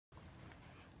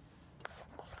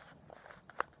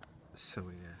So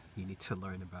yeah, you need to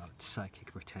learn about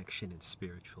psychic protection and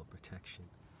spiritual protection.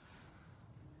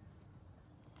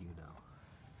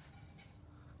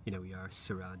 You know, we are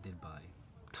surrounded by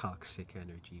toxic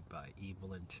energy, by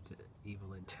evil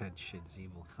intentions,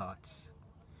 evil thoughts,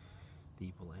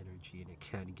 evil energy, and it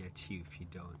can get to you if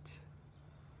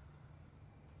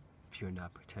you're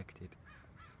not protected.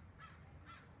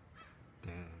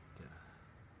 And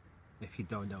if you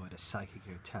don't know what a psychic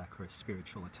attack or a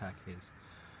spiritual attack is,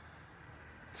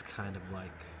 it's kind of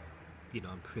like,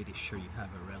 I'm pretty sure you have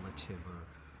a relative or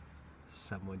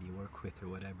someone you work with or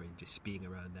whatever, and just being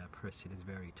around that person is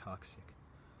very toxic.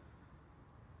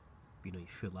 You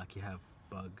feel like you have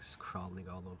bugs crawling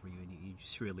all over you, and you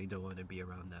just really don't want to be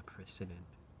around that person. And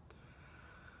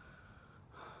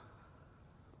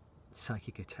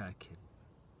psychic attack and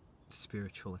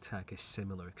spiritual attack is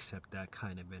similar, except that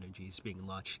kind of energy is being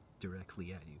launched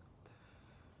directly at you.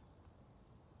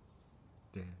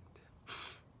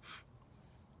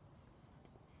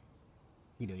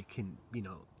 And you can,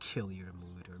 kill your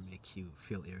mood or make you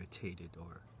feel irritated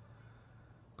or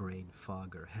brain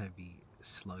fog or heavy,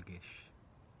 sluggish.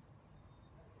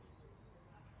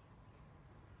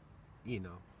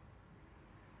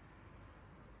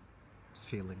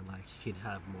 Feeling like you can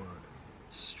have more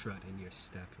strut in your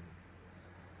step,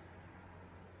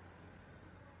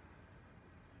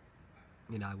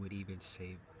 and I would even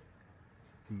say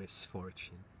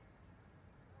misfortune.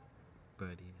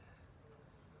 But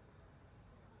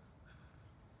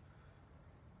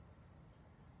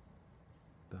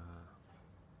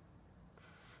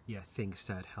yeah, things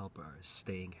that help are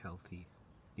staying healthy,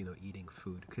 eating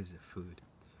food, because the food,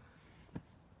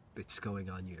 it's going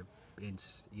on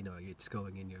it's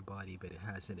going in your body, but it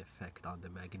has an effect on the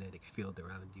magnetic field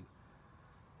around you.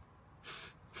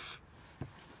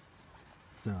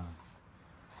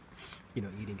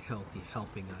 Eating healthy,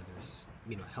 helping others,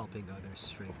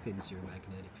 strengthens your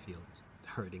magnetic field.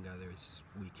 Hurting others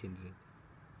weakens it.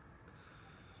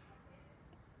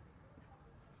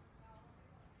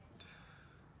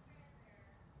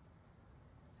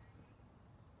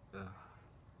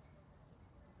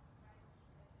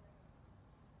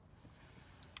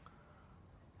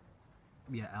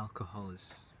 Yeah,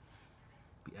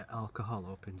 alcohol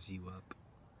opens you up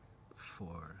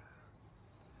for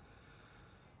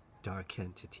dark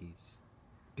entities,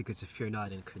 because if you're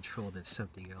not in control, then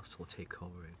something else will take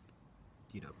over.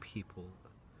 And people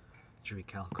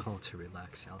drink alcohol to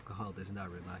relax. Alcohol does not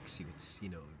relax you. It's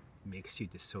makes you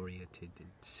disoriented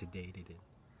and sedated and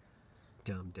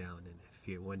dumbed down.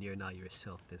 And when you're not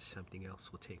yourself, then something else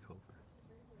will take over.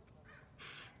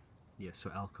 Yeah,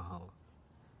 so alcohol,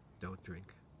 don't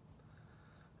drink.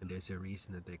 And there's a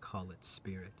reason that they call it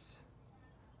spirits.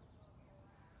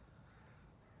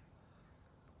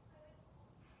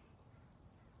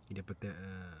 But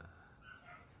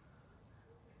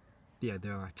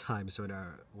there are times when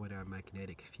our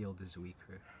magnetic field is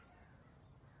weaker.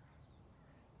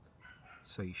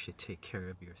 So you should take care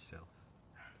of yourself.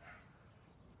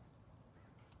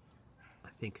 I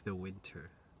think the winter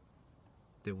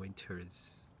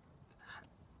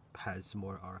has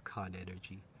more archon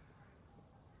energy,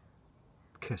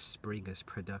 because spring is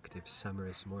productive, summer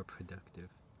is more productive,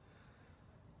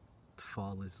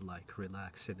 fall is like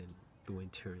relaxing, and the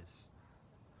winter is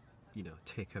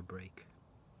take a break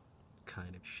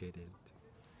kind of shit. And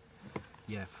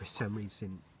yeah, for some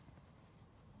reason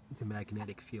the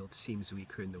magnetic field seems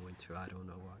weaker in the winter. I don't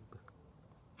know why, but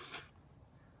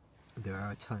there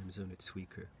are times when it's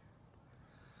weaker.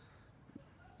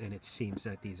 And it seems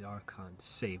that these archons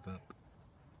save up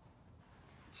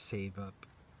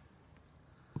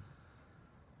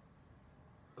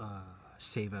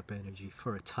energy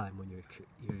for a time when you're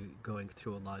going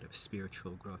through a lot of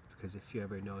spiritual growth. Because if you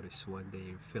ever notice, one day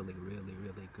you're feeling really,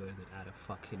 really good, and out of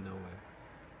fucking nowhere,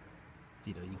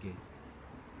 you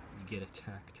get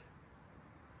attacked.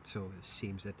 So it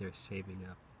seems that they're saving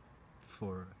up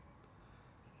for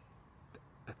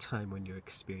a time when you're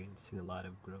experiencing a lot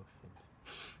of growth.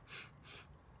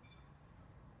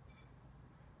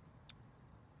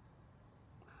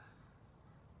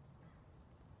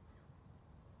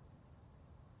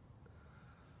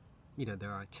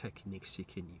 There are techniques you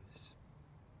can use,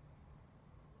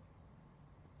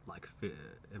 like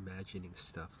imagining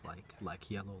stuff like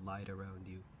yellow light around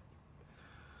you,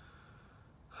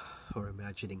 or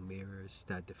imagining mirrors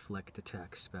that deflect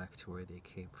attacks back to where they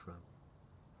came from,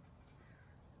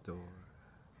 or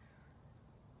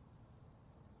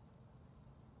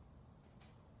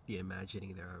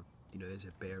imagining there's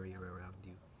a barrier around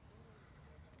you.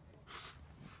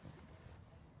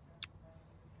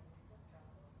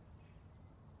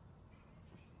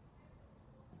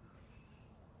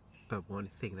 But one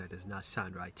thing that does not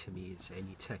sound right to me is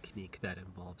any technique that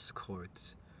involves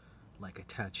chords, like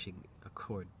attaching a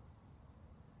chord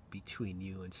between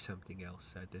you and something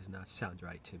else. That does not sound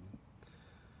right to me.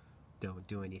 Don't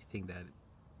do anything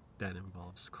that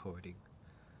involves chording.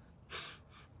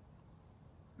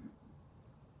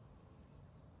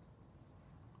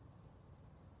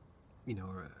 You know,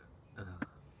 or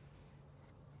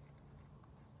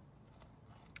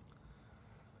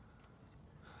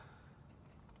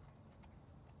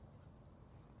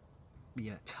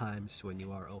yeah, times when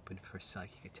you are open for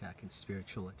psychic attack and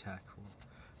spiritual attack. Well,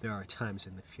 there are times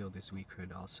when the field is weaker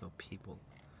and also people,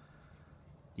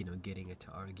 getting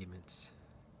into arguments.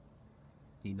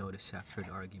 You notice after an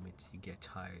argument you get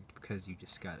tired because you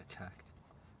just got attacked.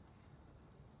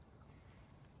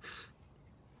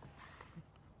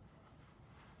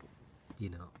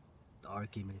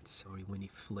 Arguments, or when you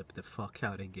flip the fuck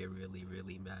out and get really,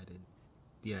 really mad, and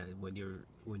yeah, when you're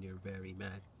very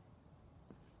mad,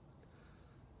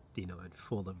 and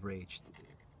full of rage,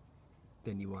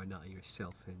 then you are not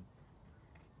yourself, and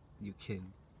you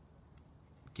can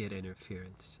get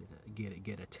interference,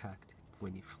 get attacked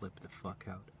when you flip the fuck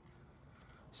out.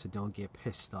 So don't get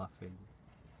pissed off and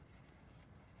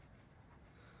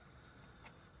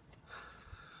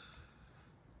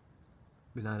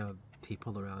I know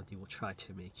people around you will try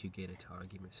to make you get into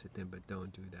arguments with them, but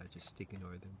don't do that. Just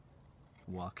ignore them.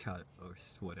 Walk out or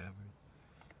whatever.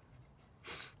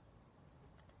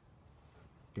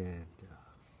 And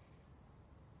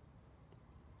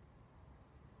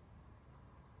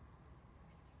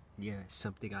yeah,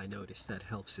 something I noticed that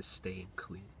helps is staying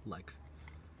clean, like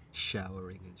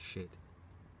showering and shit.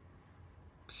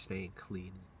 Staying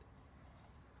clean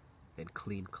and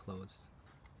clean clothes.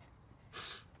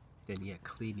 And yeah,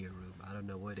 clean your room. I don't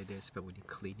know what it is, but when you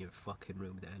clean your fucking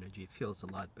room, the energy feels a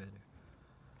lot better.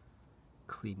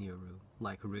 Clean your room,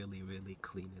 like really, really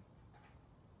clean it.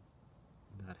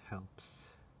 That helps.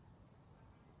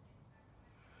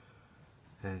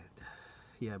 And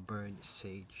yeah, burn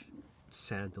sage,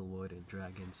 sandalwood, and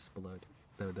dragon's blood.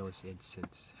 Those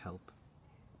incense help.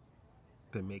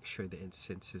 But make sure the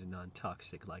incense is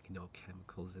non-toxic, like no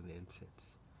chemicals in the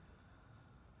incense.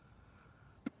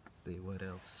 What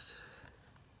else?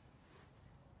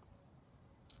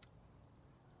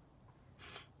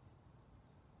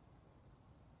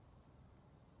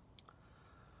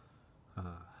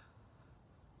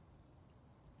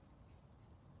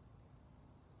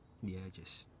 Yeah,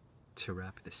 just to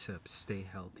wrap this up, stay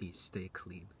healthy, stay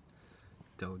clean.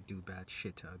 Don't do bad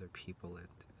shit to other people, and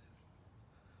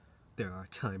there are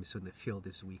times when the field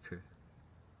is weaker.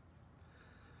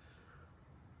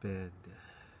 And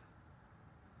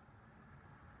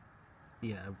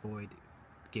yeah, avoid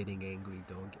getting angry.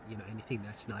 Don't anything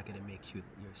that's not gonna make you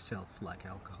yourself, like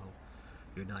alcohol.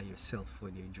 You're not yourself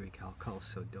when you drink alcohol,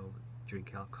 so don't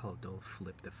drink alcohol. Don't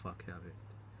flip the fuck out of it.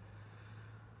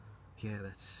 Yeah,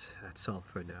 that's all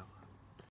for now.